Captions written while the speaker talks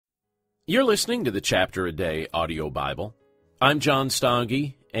You're listening to the Chapter a Day audio Bible. I'm John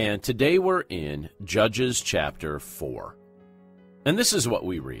Stange, and today we're in Judges chapter 4. And this is what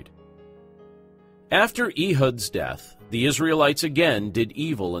we read. After Ehud's death, the Israelites again did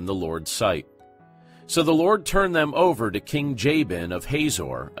evil in the Lord's sight. So the Lord turned them over to King Jabin of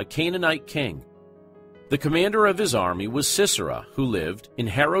Hazor, a Canaanite king. The commander of his army was Sisera, who lived in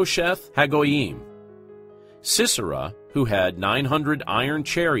Harosheth Hagoyim. Sisera, who had 900 iron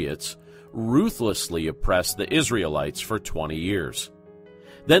chariots, ruthlessly oppressed the Israelites for 20 years.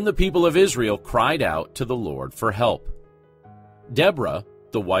 Then the people of Israel cried out to the Lord for help. Deborah,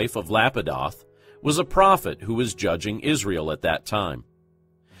 the wife of Lapidoth, was a prophet who was judging Israel at that time.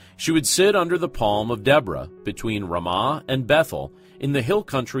 She would sit under the palm of Deborah between Ramah and Bethel in the hill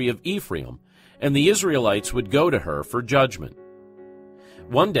country of Ephraim, and the Israelites would go to her for judgment.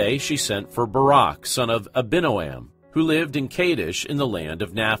 One day she sent for Barak, son of Abinoam, who lived in Kadesh in the land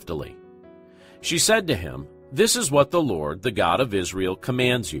of Naphtali. She said to him, "This is what the Lord, the God of Israel,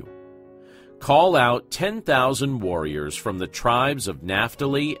 commands you. Call out 10,000 warriors from the tribes of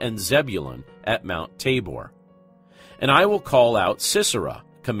Naphtali and Zebulun at Mount Tabor. And I will call out Sisera,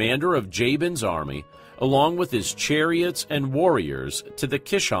 commander of Jabin's army, along with his chariots and warriors to the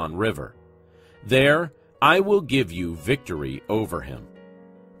Kishon River. There I will give you victory over him."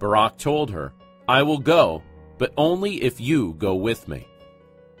 Barak told her, "I will go, but only if you go with me."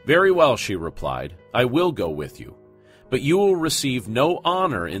 "Very well," she replied, "I will go with you, but you will receive no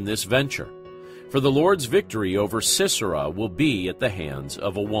honor in this venture, for the Lord's victory over Sisera will be at the hands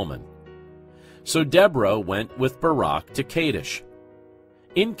of a woman." So Deborah went with Barak to Kadesh.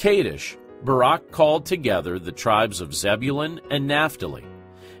 In Kadesh, Barak called together the tribes of Zebulun and Naphtali,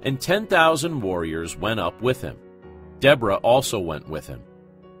 and 10,000 warriors went up with him. Deborah also went with him.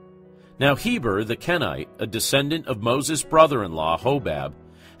 Now Heber the Kenite, a descendant of Moses' brother-in-law Hobab,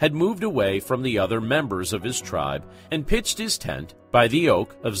 had moved away from the other members of his tribe and pitched his tent by the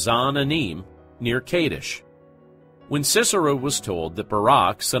oak of Zananim near Kadesh. When Sisera was told that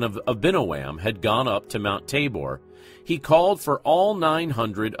Barak, son of Abinoam, had gone up to Mount Tabor, he called for all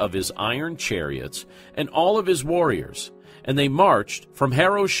 900 of his iron chariots and all of his warriors, and they marched from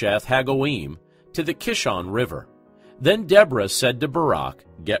Harosheth Hagoyim to the Kishon River. Then Deborah said to Barak,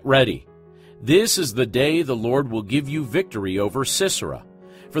 "Get ready. This is the day the Lord will give you victory over Sisera,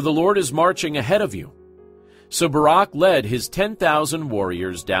 for the Lord is marching ahead of you." So Barak led his 10,000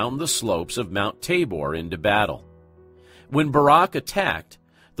 warriors down the slopes of Mount Tabor into battle. When Barak attacked,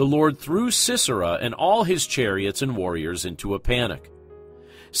 the Lord threw Sisera and all his chariots and warriors into a panic.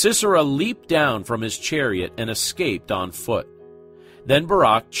 Sisera leaped down from his chariot and escaped on foot. Then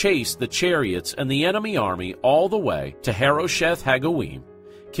Barak chased the chariots and the enemy army all the way to Harosheth Hagoyim,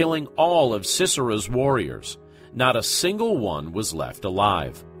 killing all of Sisera's warriors. Not a single one was left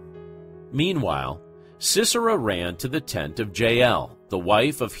alive. Meanwhile, Sisera ran to the tent of Jael, the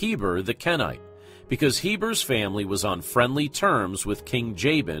wife of Heber the Kenite, because Heber's family was on friendly terms with King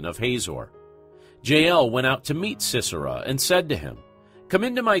Jabin of Hazor. Jael went out to meet Sisera and said to him, "Come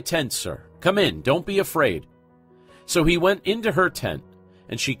into my tent, sir. Come in, don't be afraid." So he went into her tent,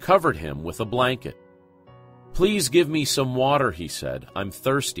 and she covered him with a blanket. "Please give me some water," he said. "I'm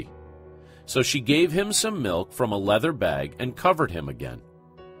thirsty." So she gave him some milk from a leather bag and covered him again.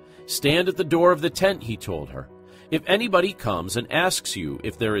 "Stand at the door of the tent," he told her. "If anybody comes and asks you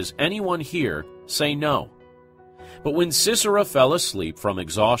if there is anyone here, say no." But when Sisera fell asleep from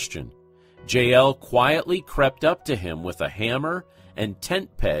exhaustion, Jael quietly crept up to him with a hammer and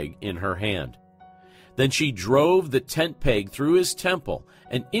tent peg in her hand. Then she drove the tent peg through his temple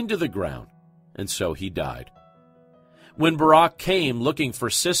and into the ground, and so he died. When Barak came looking for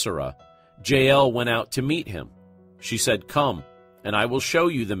Sisera, Jael went out to meet him. She said, "Come, and I will show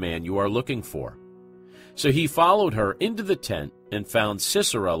you the man you are looking for." So he followed her into the tent and found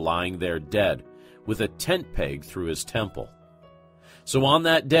Sisera lying there dead, with a tent peg through his temple. So on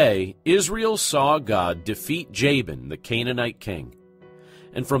that day, Israel saw God defeat Jabin, the Canaanite king.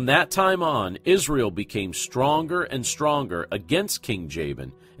 And from that time on, Israel became stronger and stronger against King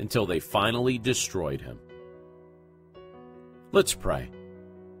Jabin until they finally destroyed him. Let's pray.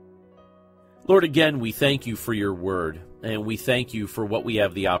 Lord, again, we thank you for your word, and we thank you for what we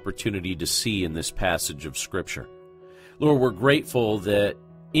have the opportunity to see in this passage of Scripture. Lord, we're grateful that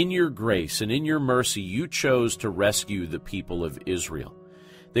in your grace and in your mercy, you chose to rescue the people of Israel.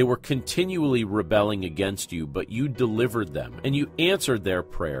 They were continually rebelling against you, but you delivered them, and you answered their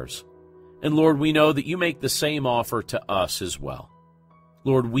prayers. And Lord, we know that you make the same offer to us as well.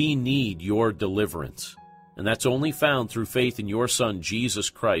 Lord, we need your deliverance, and that's only found through faith in your Son, Jesus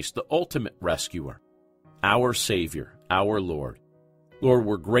Christ, the ultimate rescuer, our Savior, our Lord. Lord,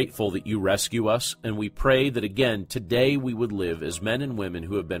 we're grateful that you rescue us, and we pray that again today we would live as men and women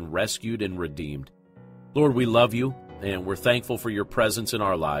who have been rescued and redeemed. Lord, we love you, and we're thankful for your presence in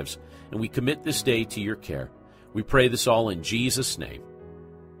our lives, and we commit this day to your care. We pray this all in Jesus' name.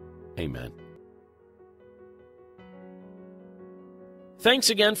 Amen.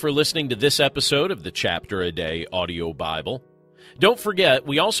 Thanks again for listening to this episode of the Chapter a Day Audio Bible. Don't forget,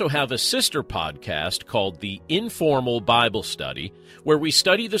 we also have a sister podcast called The Informal Bible Study, where we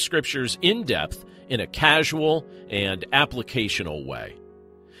study the Scriptures in depth in a casual and applicational way.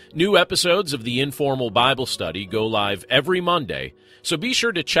 New episodes of The Informal Bible Study go live every Monday, so be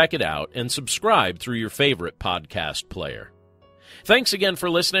sure to check it out and subscribe through your favorite podcast player. Thanks again for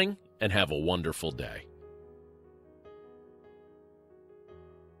listening, and have a wonderful day.